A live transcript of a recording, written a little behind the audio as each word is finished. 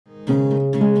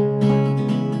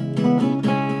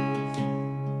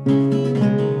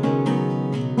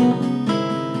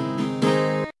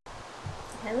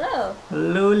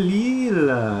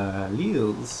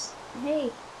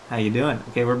you doing?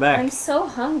 Okay, we're back. I'm so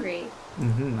hungry.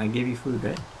 I gave you food,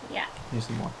 right? Yeah. Here's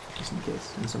some more, just in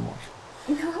case, and some more.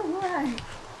 No, why?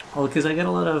 Oh, because I got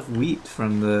a lot of wheat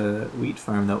from the wheat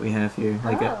farm that we have here,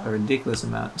 like a ridiculous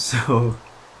amount. So.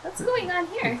 What's going on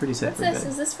here? I'm pretty sad. What's this?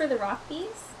 Is this for the rock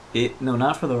bees? No,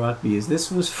 not for the rock bees.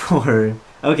 This was for.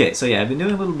 Okay, so yeah, I've been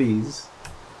doing little bees,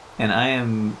 and I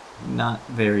am not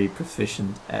very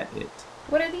proficient at it.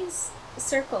 What are these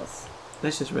circles?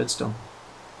 That's just redstone.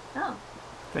 Oh.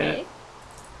 Okay.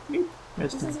 Redstone.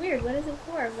 This is weird. What is it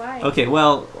for? Why? Okay,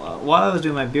 well, while I was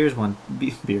doing my while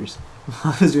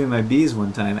I was doing my bees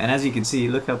one time, and as you can see,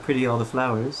 look how pretty all the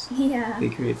flowers. Yeah. They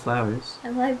create flowers. I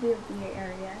love your bee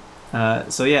area.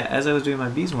 So yeah, as I was doing my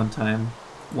bees one time,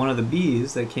 one of the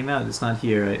bees that came out, it's not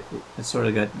here, it sort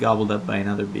of got gobbled up by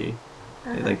another bee.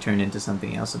 It like turned into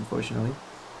something else, unfortunately.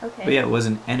 Okay. But yeah, it was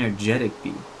an energetic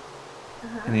bee.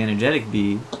 And the energetic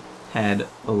bee had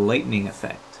a lightning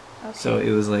effect. Okay. So it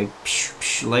was like psh,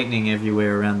 psh, lightning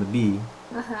everywhere around the bee.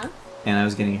 And I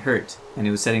was getting hurt. And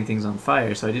it was setting things on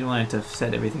fire. So I didn't want it to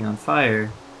set everything on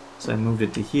fire. So I moved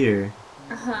it to here.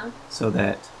 So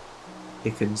that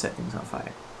it couldn't set things on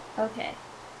fire. Okay.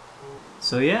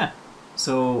 So yeah.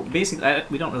 So basically,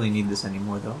 we don't really need this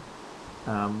anymore though.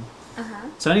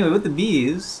 So anyway, with the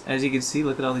bees, as you can see,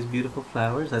 look at all these beautiful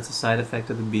flowers. That's a side effect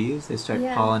of the bees. They start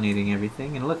pollinating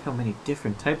everything. And look how many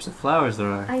different types of flowers there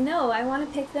are. I know. I want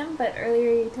to pick them, but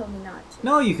earlier you told me not to.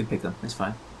 No, you could pick them. It's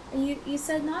fine. You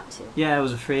said not to. Yeah, I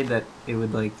was afraid that it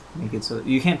would like make it so...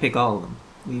 You can't pick all of them.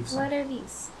 Leave some. What are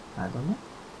these? I don't know.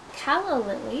 Calla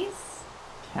lilies?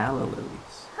 Calla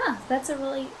lilies. Huh, that's a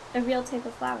real type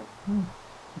of flower.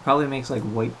 It probably makes like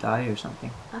white dye or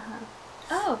something.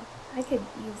 Oh, I could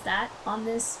use that on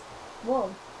this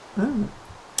wool.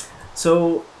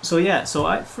 So yeah,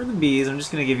 for the bees, I'm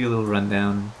just gonna give you a little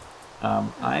rundown.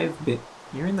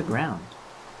 You're in the ground.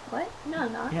 What? No,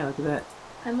 I'm not. Yeah, look at that.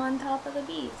 I'm on top of the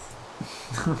bees.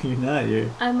 No, you're not.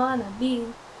 I'm on a bee.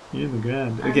 You're in the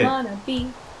ground. Okay. I'm on a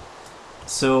bee.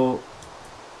 So.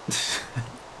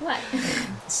 What?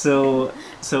 So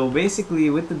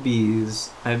basically, with the bees,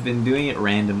 I've been doing it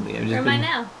randomly. Where am I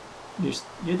now?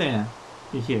 You're there now.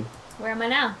 You're here. Where am I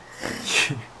now?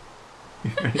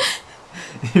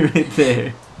 You're right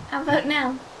there. How about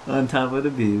now? On top of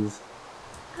the bees.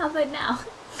 How about now?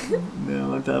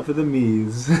 No, on top of the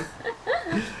me's.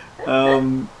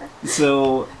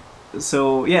 So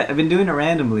yeah, I've been doing it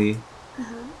randomly.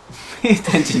 Pay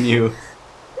attention, you.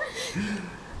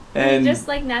 And just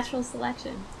like natural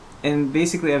selection. And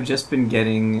basically, I've just been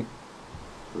getting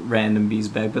random bees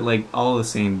back, but like all the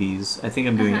same bees. I think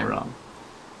I'm doing it wrong.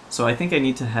 So I think I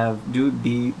need to do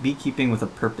beekeeping with a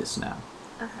purpose now.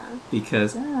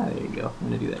 Because there you go. I'm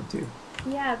gonna do that too.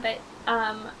 Yeah, but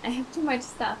I have too much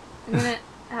stuff. I'm gonna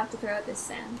have to throw out this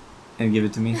sand. And give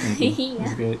it to me. Thank you. Yeah.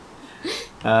 That's great.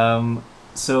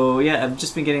 So yeah, I've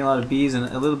just been getting a lot of bees and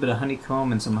a little bit of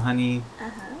honeycomb and some honey.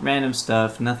 Random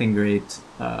stuff, nothing great.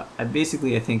 I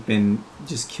think been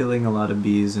just killing a lot of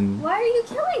bees and. Why are you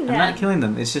killing them? I'm not killing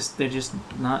them. It's just they're just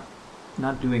not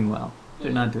doing well.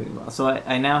 They're not doing well. So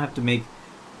I now have to make,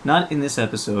 not in this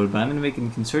episode, but I'm going to make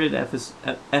a concerted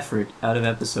effort out of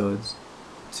episodes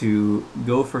to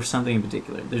go for something in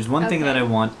particular. There's one thing that I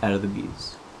want out of the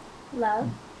bees. Love.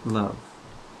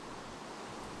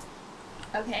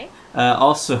 Okay.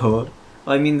 Also,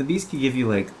 well, I mean, the bees could give you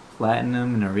like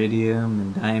platinum and iridium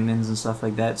and diamonds and stuff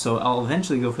like that, so I'll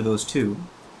eventually go for those too.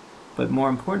 But more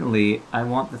importantly, I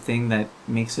want the thing that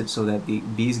makes it so that the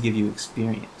bees give you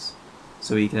experience.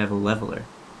 So you can have a leveler.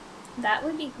 That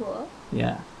would be cool.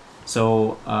 Yeah.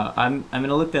 So I'm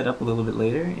gonna look that up a little bit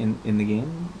later in the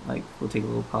game. Like we'll take a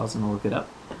little pause and I'll look it up.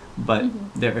 But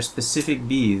there are specific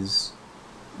bees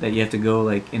that you have to go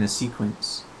like in a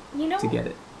sequence to get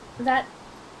it. That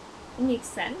makes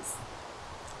sense.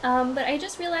 But I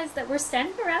just realized that we're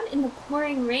standing around in the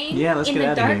pouring rain in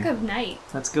the dark of night.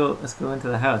 Let's go into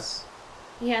the house.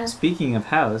 Yeah. Speaking of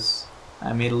house,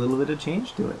 I made a little bit of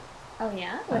change to it. Oh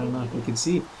yeah? I don't know if you can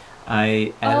see.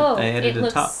 I added a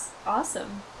top. It looks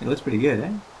awesome. It looks pretty good,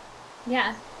 eh?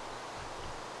 Yeah.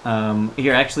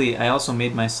 Here, actually, I also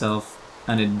made myself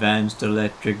an advanced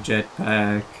electric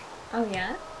jetpack. Oh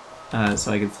yeah?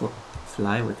 So I could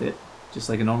fly with it. Just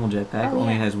like a normal jetpack,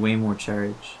 only it has way more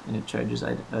charge, and it charges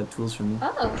tools from you.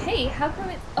 Oh, hey, how come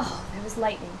it... Oh, there was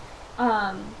lightning.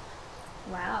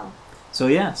 Wow. So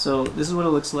yeah, so this is what it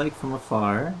looks like from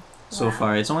afar. So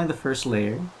far, it's only the first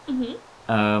layer.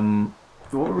 What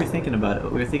were we thinking about it?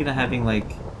 We were thinking of having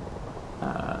like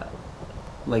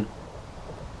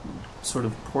sort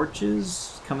of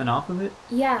porches coming off of it.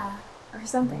 Yeah, or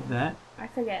something. Like that. I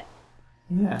forget.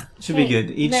 Yeah, should be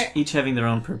good. Each having their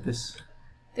own purpose.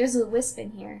 There's a wisp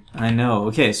in here. I know.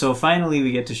 Okay, so finally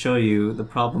we get to show you the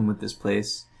problem with this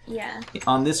place. Yeah.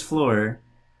 On this floor,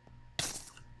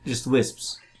 just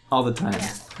wisps all the time.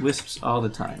 Yeah. Wisps all the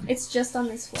time. It's just on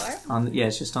this floor? Yeah,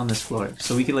 it's just on this floor.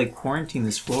 So we could like quarantine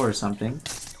this floor or something.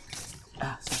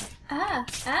 Sorry.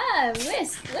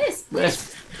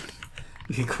 Wisp.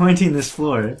 We could quarantine this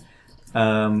floor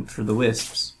for the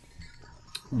wisps.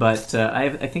 But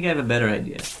I think I have a better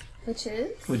idea. Which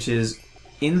is? Which is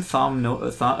in the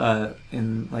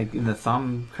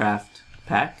Thumbcraft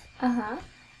pack.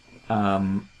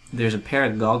 There's a pair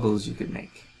of goggles you could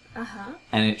make.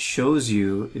 And it shows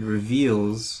you, it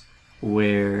reveals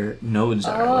where nodes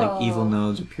are, like evil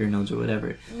nodes or pure nodes or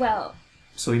whatever. Well.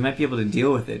 So we might be able to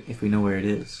deal with it if we know where it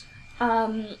is.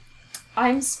 I'm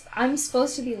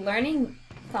supposed to be learning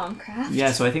Thumbcraft.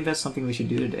 Yeah, so I think that's something we should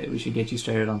do today. We should get you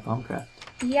started on Thumbcraft.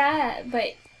 Yeah,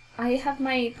 but I have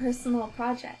my personal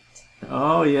project.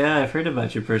 Oh yeah, I've heard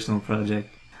about your personal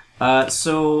project.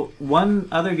 So one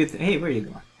other good thing. Hey, where are you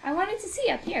going? I wanted to see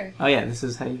up here. Oh yeah, this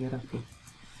is how you get up here.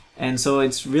 And so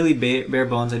it's really bare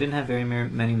bones. I didn't have very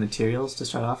many materials to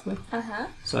start off with.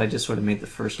 So I just sort of made the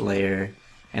first layer,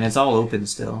 and it's all open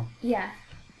still. Yeah.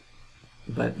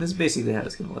 But this is basically how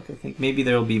it's going to look, I think. Maybe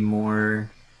there will be more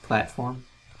platform.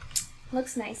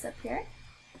 Looks nice up here.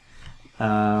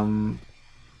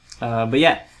 But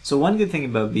yeah, so one good thing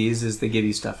about bees is they give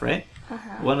you stuff, right?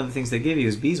 One of the things they give you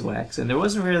is beeswax, and there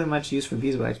wasn't really much use for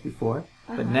beeswax before.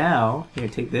 But now, here,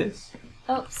 take this.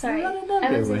 Oh, sorry. I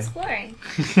was exploring.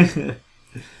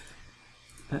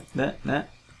 that.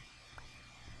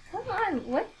 Come on,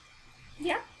 what?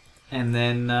 Yeah. And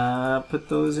then put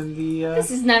those in the...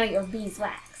 This is none of your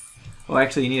beeswax. Oh,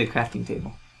 actually, you need a crafting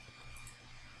table.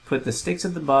 Put the sticks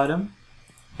at the bottom,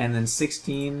 and then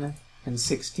 16 and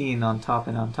 16 on top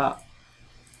and on top.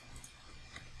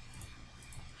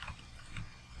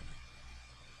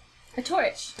 A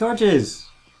torch. Torches!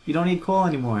 You don't need coal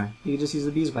anymore. You can just use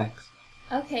the beeswax.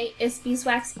 Okay, is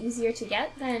beeswax easier to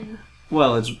get than...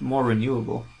 Well, it's more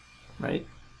renewable, right?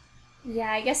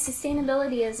 Yeah, I guess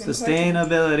sustainability is important.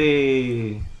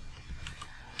 Sustainability!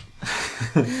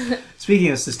 Speaking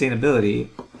of sustainability,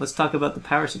 let's talk about the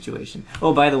power situation.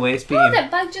 Oh, by the way,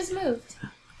 that bug just moved.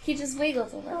 He just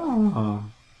wiggled a little. Oh.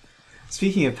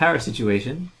 Speaking of power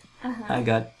situation, I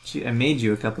made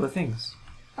you a couple of things.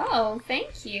 Oh,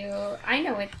 thank you. I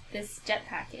know what this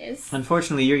jetpack is.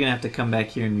 Unfortunately, you're gonna have to come back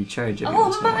here and recharge every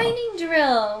once in a while. Mining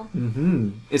drill.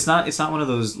 It's not one of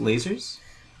those lasers.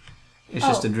 It's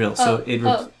just a drill.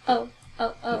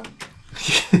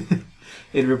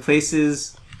 It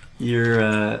replaces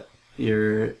your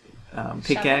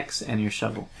pickaxe and your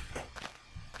shovel.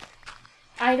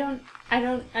 I don't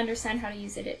understand how to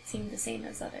use it. It seemed the same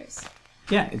as others.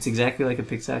 Yeah, it's exactly like a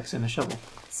pickaxe and a shovel.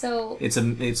 So it's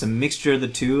a mixture of the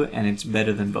two, and it's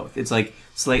better than both. It's like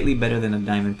slightly better than a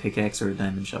diamond pickaxe or a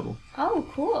diamond shovel. Oh,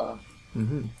 cool.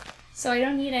 So I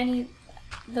don't need any of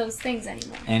those things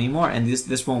anymore. And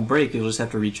this won't break. You'll just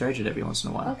have to recharge it every once in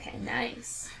a while. Okay,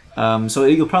 nice. So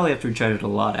you'll probably have to recharge it a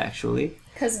lot, actually.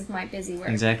 Because of my busy work.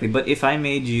 Exactly. But if I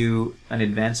made you an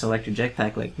advanced electric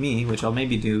jetpack like me, which I'll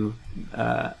maybe do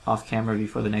off camera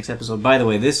before the next episode. By the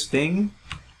way, this thing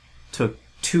took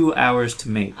 2 hours to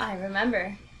make. I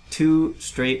remember. 2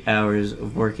 straight hours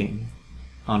of working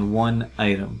on one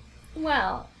item.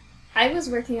 Well, I was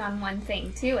working on one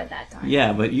thing too at that time.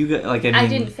 Yeah, but you got I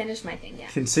didn't finish my thing yet.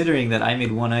 Considering that I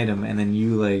made one item and then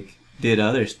you did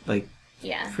others,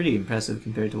 yeah, pretty impressive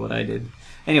compared to what I did.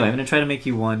 Anyway, I'm gonna try to make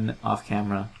you one off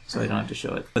camera so I don't have to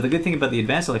show it. But the good thing about the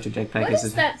advanced electric jetpack what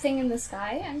is that thing in the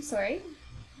sky? I'm sorry,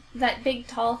 that big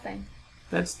tall thing.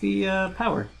 That's the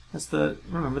power. That's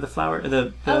remember the flower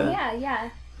oh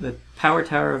yeah. The power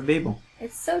tower of Babel.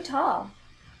 It's so tall.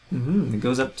 It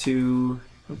goes up to...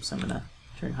 Oops, I'm gonna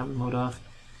turn hover mode off.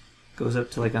 Goes up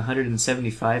to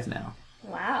 175 now.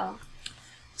 Wow.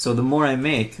 So the more I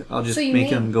make, I'll just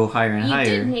make them go higher and higher.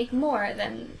 You did make more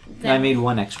than... I made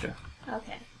one extra.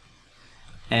 Okay.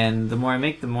 And the more I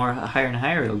make, the more higher and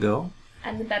higher it'll go.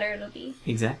 And the better it'll be.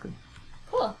 Exactly.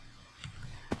 Cool.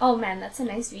 Oh man, that's a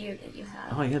nice view that you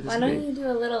have. Oh yeah, that's Why don't you do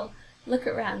a little look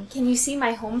around? Can you see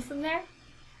my home from there?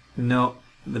 No,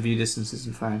 the view distance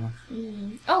isn't far enough.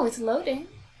 Oh, it's loading.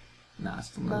 No, it's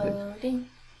still loading. Loading.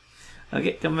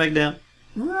 Okay, come back down.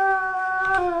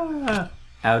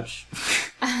 Ouch.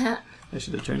 I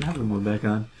should have turned hover mode back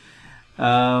on.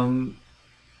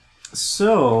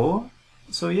 So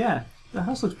yeah, the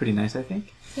house looks pretty nice, I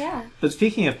think. Yeah. But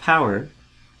speaking of power,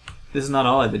 this is not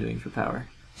all I've been doing for power.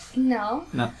 No.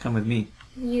 No, come with me.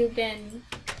 You've been...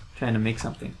 trying to make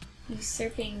something.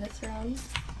 Usurping the throne.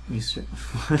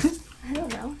 What? I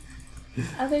don't know.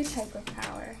 Other type of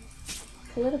power.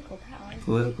 Political power.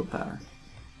 Political power.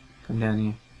 Come down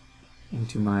here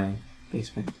into my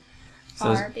basement. So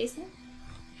Our basement?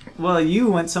 Well, you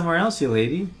went somewhere else, you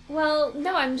lady. Well,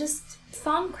 no, I'm just...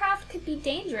 Thaumcraft could be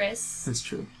dangerous. That's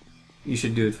true. You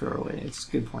should do it far away. It's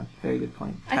a good point. Very good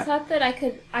point. I thought that I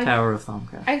could... Tower of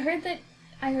Thaumcraft. I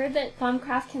heard that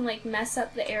Thaumcraft can, like, mess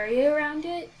up the area around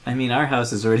it. I mean, our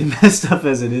house is already messed up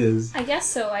as it is. I guess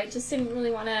so. I just didn't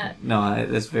really want to... No,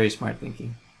 that's very smart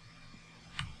thinking.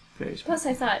 Very smart. Plus,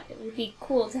 I thought it would be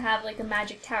cool to have, like, a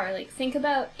magic tower. Like, think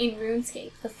about, in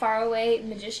RuneScape, the faraway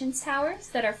magician's towers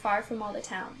that are far from all the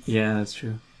towns. Yeah, that's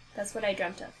true. That's what I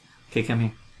dreamt of. Okay, come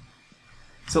here.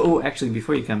 So, actually,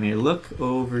 before you come here, look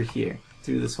over here,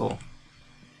 through this hole.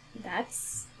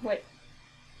 That's what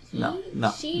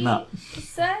she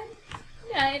said?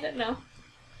 Yeah, I don't know.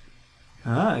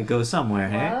 Ah, it goes somewhere,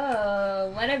 hey?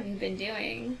 Whoa, what have you been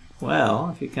doing? Well,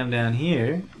 if you come down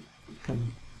here,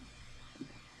 come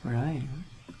where I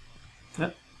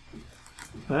am.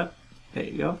 Up, there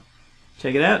you go.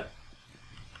 Check it out.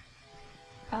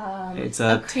 It's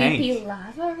a tank. Creepy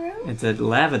lava room? It's a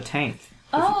lava tank.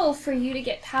 Oh, for you to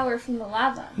get power from the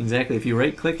lava. Exactly. If you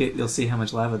right-click it, you'll see how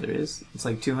much lava there is. It's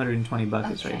like 220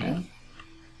 buckets right now.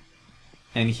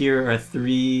 And here are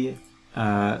 3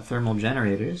 thermal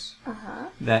generators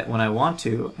that when I want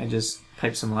to, I just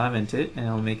pipe some lava into it and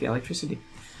it'll make electricity.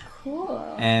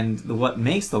 Cool. And what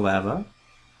makes the lava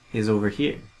is over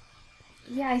here.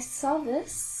 Yeah, I saw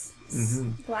this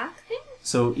black thing.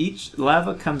 So each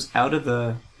lava comes out of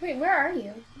the... Wait, where are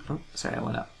you? Oh, sorry, I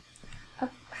went up.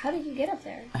 How did you get up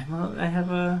there? I have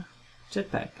a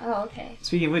jetpack. Oh, okay.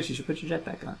 Speaking of which, you should put your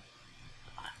jetpack on.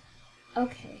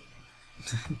 Okay.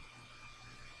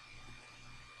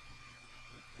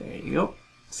 There you go.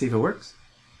 See if it works.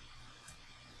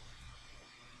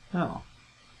 Oh.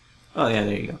 Oh, yeah,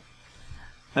 there you go.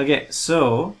 Okay,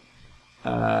 so...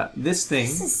 this thing...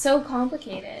 This is so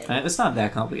complicated. It's not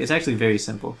that complicated. It's actually very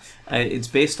simple. It's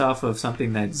based off of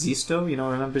something that Zisto... You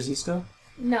know, remember Zisto?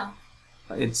 No.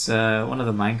 It's one of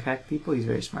the Minecraft people. He's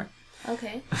very smart.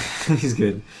 Okay. He's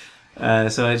good.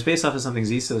 So it's based off of something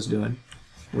Zisto's doing,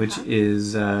 which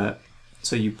is...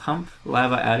 so you pump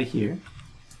lava out of here,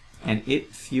 and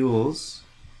it fuels...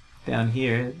 Down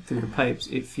here, through the pipes,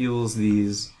 it fuels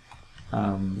these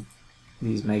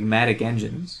magmatic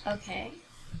engines. Okay.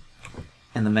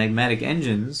 And the magmatic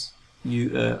engines,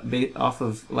 off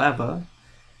of lava,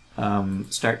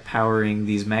 start powering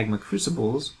these magma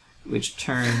crucibles, which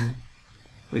turn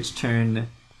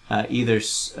either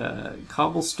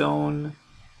cobblestone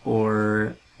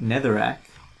or netherrack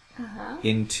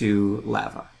into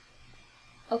lava.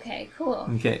 Okay, cool.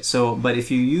 Okay, so but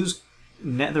if you use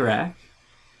netherrack,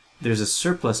 there's a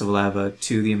surplus of lava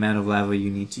to the amount of lava you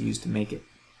need to use to make it.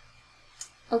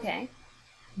 Okay.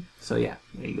 So yeah,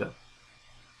 there you go.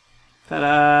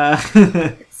 Ta-da!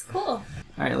 It's cool.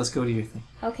 Alright, let's go to your thing.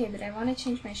 Okay, but I want to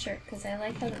change my shirt because I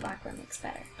like how the black one looks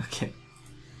better. Okay.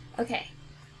 Okay.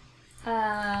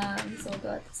 So we'll go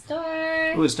at the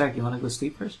store. Oh, it's dark. You want to go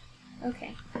sleep first?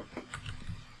 Okay.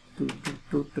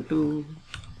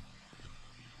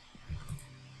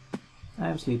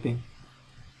 I'm sleeping.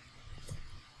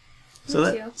 Me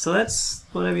too. So that's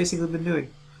what I've basically been doing.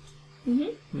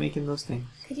 Mm-hmm. Making those things.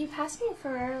 Could you pass me a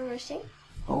Ferrero Rocher?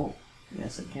 Oh,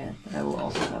 yes I can. I will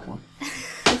also have one.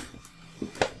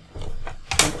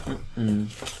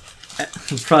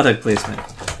 Product placement.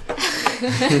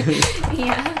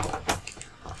 Yeah.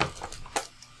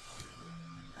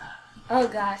 Oh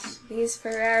gosh, these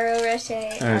Ferrero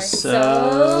Rocher are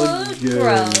so good.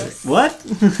 Gross. What?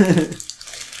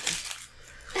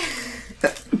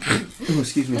 Oh,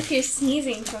 excuse me. Look, you're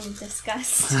sneezing from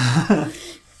disgust.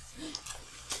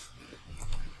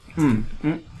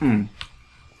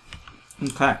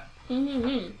 Okay.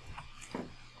 Mm-hmm.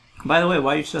 By the way,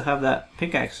 why do you still have that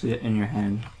pickaxe in your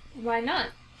hand? Why not?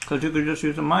 Because you could just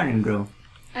use a mining drill.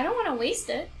 I don't want to waste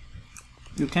it.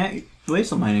 You can't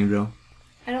waste a mining drill.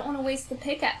 I don't want to waste the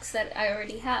pickaxe that I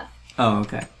already have. Oh,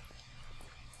 okay.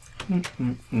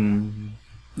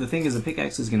 The thing is, the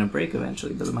pickaxe is going to break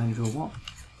eventually, but the mining drill won't.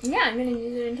 Yeah, I'm going to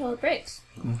use it until it breaks.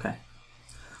 Okay.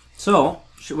 So,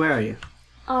 where are you?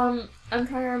 I'm trying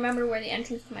to remember where the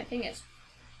entrance to my thing is.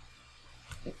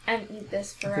 And eat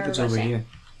this Ferrero Rocher. I think it's over here.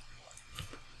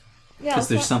 Yeah, because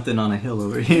there's something on a hill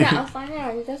over here. Yeah, I'll find it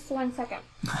out in just 1 second.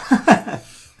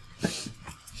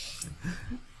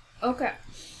 Okay.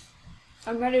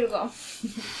 I'm ready to go.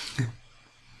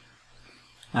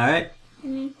 Alright.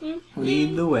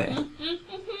 Lead the way.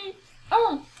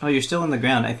 Oh, you're still in the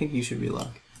ground. I think you should relog.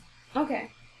 okay.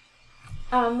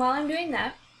 While I'm doing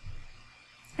that,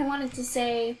 I wanted to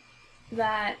say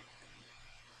that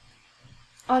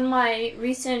on my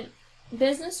recent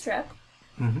business trip.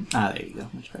 Ah, there you go.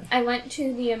 Much better. I went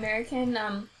to the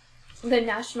the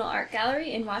National Art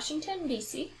Gallery in Washington,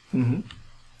 D.C. And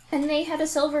they had a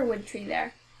silverwood tree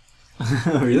there.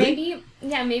 Really?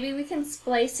 Maybe we can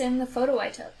splice in the photo I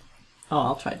took. Oh,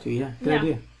 I'll try to, yeah. Good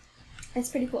idea. It's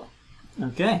pretty cool.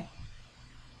 Okay.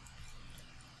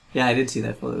 Yeah, I did see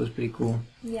that photo. It was pretty cool.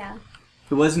 Yeah.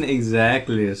 It wasn't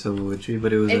exactly a silverwood tree,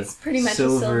 but it was It's pretty much a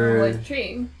silverwood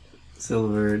tree.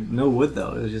 Silver, no wood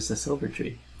though. It was just a silver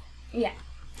tree. Yeah.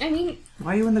 I mean...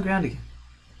 Why are you in the ground again?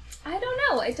 I don't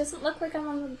know. It doesn't look like I'm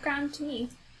on the ground to me.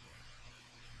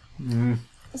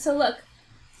 So look.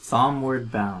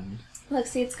 Thomward Bound. Look,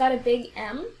 see, it's got a big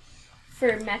M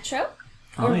for Metro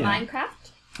or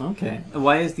Minecraft. Okay.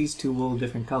 Why is these two wool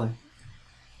different color?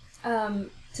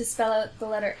 To spell out the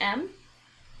letter M.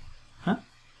 Huh?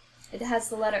 It has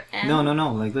the letter M. No.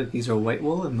 Like, look, these are white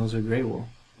wool and those are gray wool.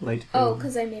 Light gray wool.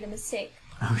 Because I made a mistake.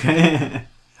 Okay.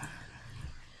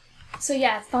 So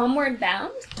yeah, Thomward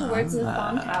Bound towards the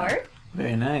Thom Tower.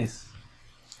 Very nice.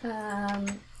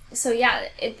 So yeah,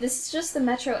 this is just the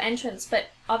Metro entrance, but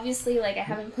obviously, like, I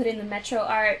haven't put in the Metro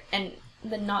art and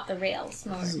not the rails.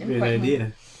 More That's a importantly. great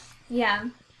idea. Yeah.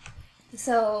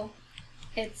 So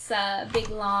it's a big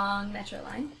long Metro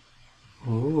line.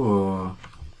 Ooh.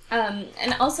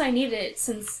 And also I need it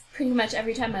since pretty much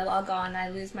every time I log on, I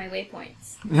lose my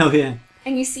waypoints. Oh yeah.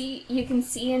 And you can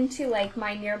see into like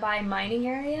my nearby mining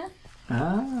area.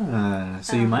 Ah,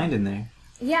 so you mined in there.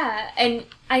 Yeah, and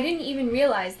I didn't even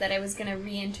realize that I was going to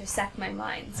re-intersect my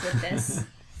mines with this.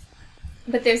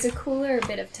 But there's a cooler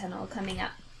bit of tunnel coming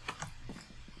up.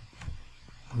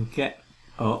 Okay.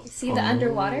 Oh. See the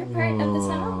underwater part of the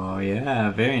tunnel? Oh,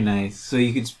 yeah, very nice. So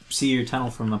you could see your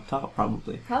tunnel from up top,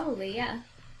 probably. Probably, yeah.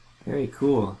 Very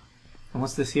cool. And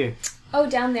what's this here? Oh,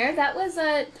 down there? That was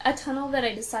a tunnel that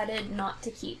I decided not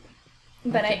to keep.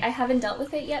 But okay. I haven't dealt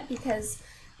with it yet because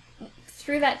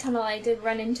through that tunnel I did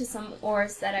run into some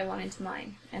ores that I wanted to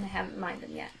mine, and I haven't mined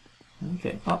them yet.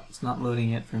 Okay. Oh, it's not loading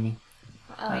yet for me.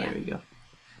 Oh, yeah. There we go.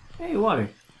 Hey, water.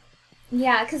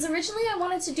 Yeah, because originally I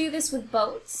wanted to do this with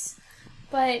boats,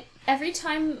 but every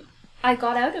time I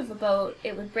got out of a boat,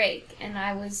 it would break, and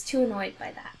I was too annoyed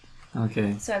by that.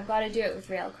 Okay. So I've got to do it with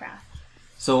railcraft.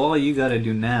 So all you gotta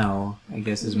do now, I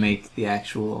guess, is make the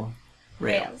actual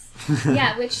rails.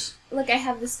 Yeah, which, look, I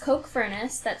have this coke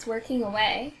furnace that's working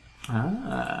away.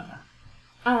 Ah.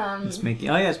 It's making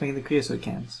the creosote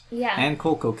cans. Yeah. And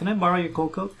coal coke. Can I borrow your coal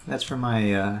coke? That's for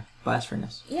my blast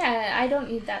furnace. Yeah, I don't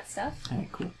need that stuff.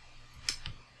 Alright, cool.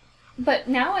 But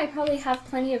now I probably have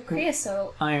plenty of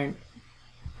creosote. Iron.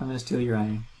 I'm gonna steal your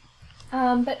iron.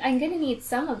 But I'm gonna need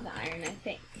some of the iron, I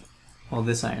think. Well,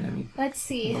 this iron, I mean. Let's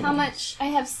see, how much? I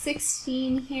have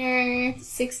 16 here,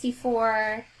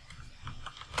 64,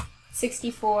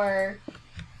 64.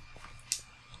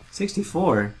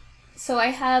 64? So I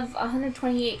have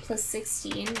 128 plus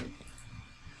 16.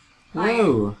 Whoa,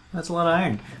 iron. That's a lot of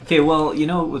iron. Okay, well, you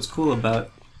know what's cool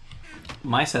about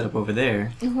my setup over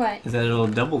there? What? Is that it'll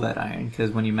double that iron,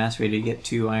 because when you macerate it, you get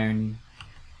 2 iron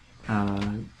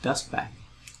dust back.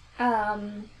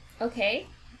 Okay.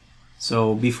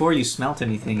 So before you smelt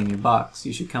anything in your box,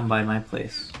 you should come by my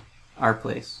place. Our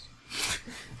place.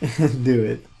 And do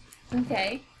it.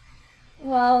 Okay.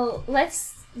 Well,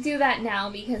 let's do that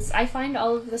now because I find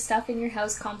all of the stuff in your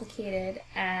house complicated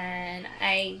and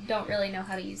I don't really know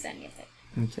how to use any of it.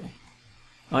 Okay.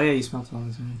 Oh yeah, you smelted all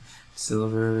this iron.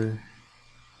 Silver.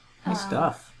 Nice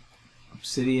stuff.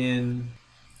 Obsidian.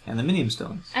 And the minium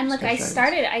stones. And look, I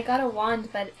got a wand,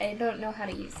 but I don't know how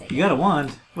to use it. You got a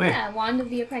wand? Where? Yeah, Wand of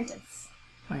the Apprentice.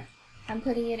 Where? I'm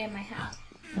putting it in my hat.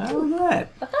 Oh, look at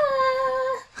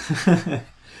that.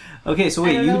 Okay, so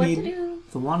wait, you need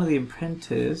the Wand of the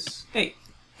Apprentice. Hey!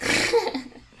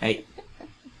 Hey.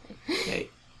 Hey.